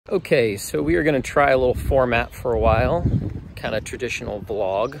Okay, so we are going to try a little format for a while, kind of traditional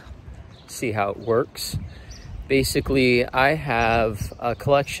vlog, see how it works. Basically, I have a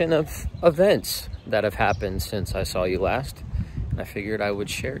collection of events that have happened since I saw you last. I figured I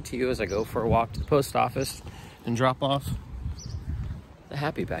would share it to you as I go for a walk to the post office and drop off the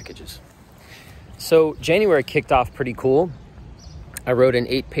happy packages. So January kicked off pretty cool. I wrote an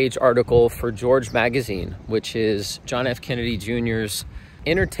 8-page article for George Magazine, which is John F. Kennedy Jr.'s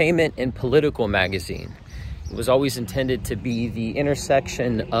entertainment and political magazine. It was always intended to be the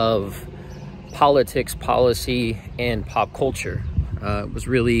intersection of politics, policy, and pop culture. It was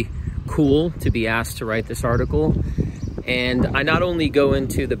really cool to be asked to write this article. And I not only go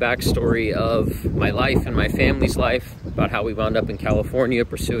into the backstory of my life and my family's life, about how we wound up in California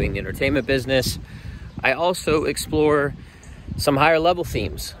pursuing the entertainment business, I also explore some higher level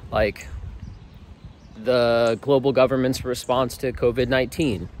themes like the global government's response to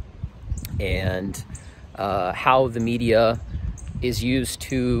COVID-19 and how the media is used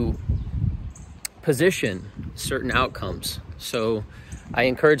to position certain outcomes. So I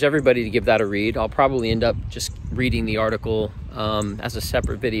encourage everybody to give that a read. I'll probably end up just reading the article as a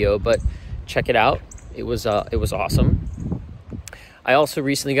separate video, but check it out. It was awesome. I also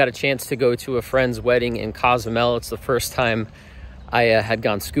recently got a chance to go to a friend's wedding in Cozumel. It's the first time I had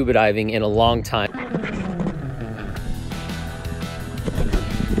gone scuba diving in a long time.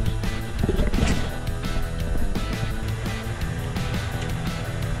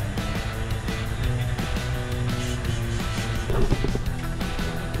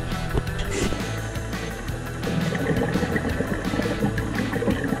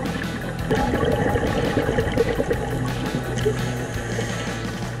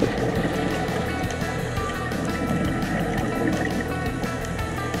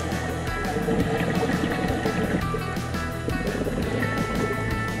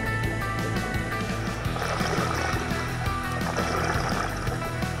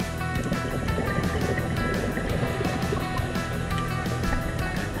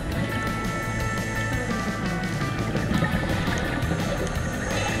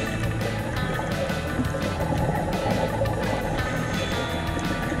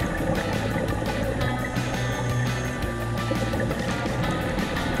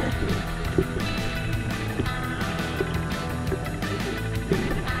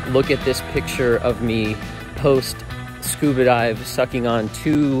 Look at this picture of me post scuba dive sucking on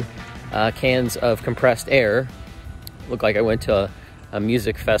 2 cans of compressed air. Looked like I went to a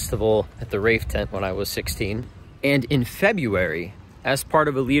music festival at the Rafe tent when I was 16. And in February, as part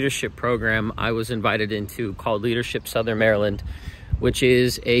of a leadership program I was invited into called Leadership Southern Maryland, which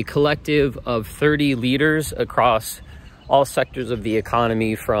is a collective of 30 leaders across all sectors of the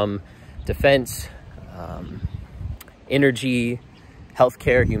economy, from defense, energy,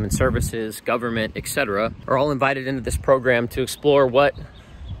 healthcare, human services, government, etc., are all invited into this program to explore what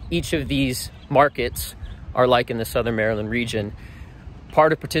each of these markets are like in the Southern Maryland region.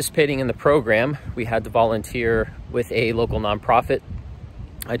 Part of participating in the program, we had to volunteer with a local nonprofit.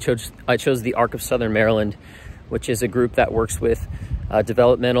 I chose the Arc of Southern Maryland, which is a group that works with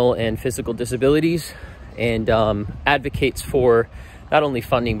developmental and physical disabilities and advocates for not only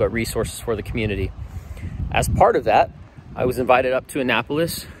funding but resources for the community. As part of that, I was invited up to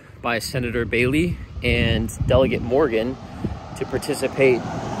Annapolis by Senator Bailey and Delegate Morgan to participate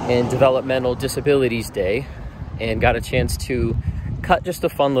in Developmental Disabilities Day, and got a chance to cut just a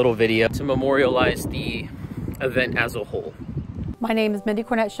fun little video to memorialize the event as a whole. My name is Mindy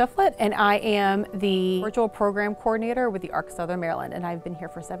Cornett Shufflet, and I am the virtual program coordinator with the Arc of Southern Maryland, and I've been here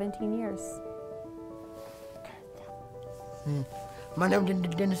for 17 years. My name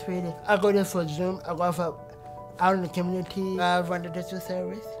is Dennis Reedy. I go there for Zoom. I go for out in the community. I run the district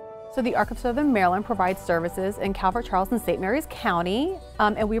service. So the Arc of Southern Maryland provides services in Calvert, Charles, and St. Mary's County,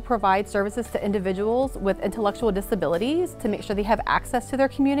 and we provide services to individuals with intellectual disabilities to make sure they have access to their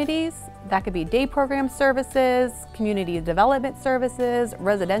communities. That could be day program services, community development services,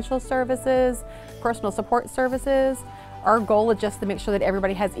 residential services, personal support services. Our goal is just to make sure that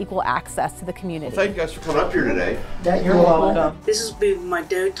everybody has equal access to the community. Well, thank you guys for coming up here today. You're welcome. This has been my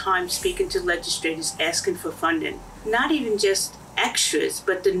 3rd time speaking to legislators asking for funding. Not even just extras,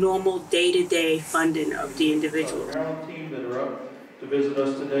 but the normal day-to-day funding of the individual. The Maryland team that are up to visit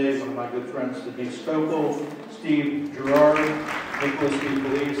us today, one of my good friends, Denise Stokel, Steve Gerard, Nicholas D.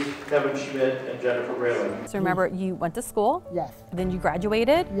 Police, Kevin Schmidt, and Jennifer Raylan. So remember, you went to school. Yes. Then you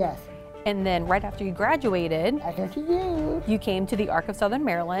graduated. Yes. And then right after you graduated, I came to you. You came to the Arc of Southern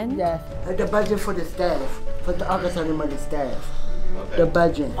Maryland. Yes. The budget for the staff, for the Arc of Southern Maryland staff. Okay. The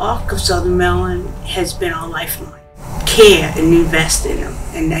budget. Arc of Southern Maryland has been our lifeline. care and invest in them.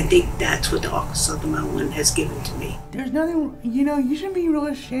 And I think that's what the Arc of Cozumel one has given to me. There's nothing, you shouldn't be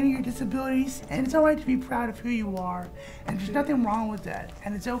really ashamed of your disabilities, and it's all right to be proud of who you are, and there's nothing wrong with that,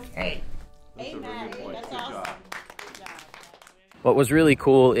 and it's okay. Amen. That's awesome. What was really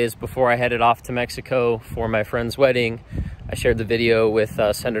cool is before I headed off to Mexico for my friend's wedding, I shared the video with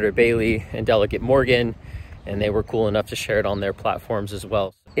Senator Bailey and Delegate Morgan, and they were cool enough to share it on their platforms as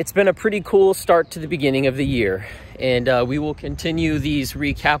well. It's been a pretty cool start to the beginning of the year, and we will continue these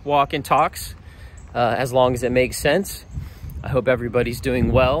recap walk and talks as long as it makes sense. I hope everybody's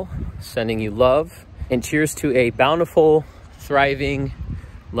doing well, sending you love, and cheers to a bountiful, thriving,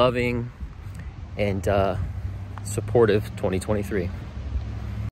 loving, and supportive 2023.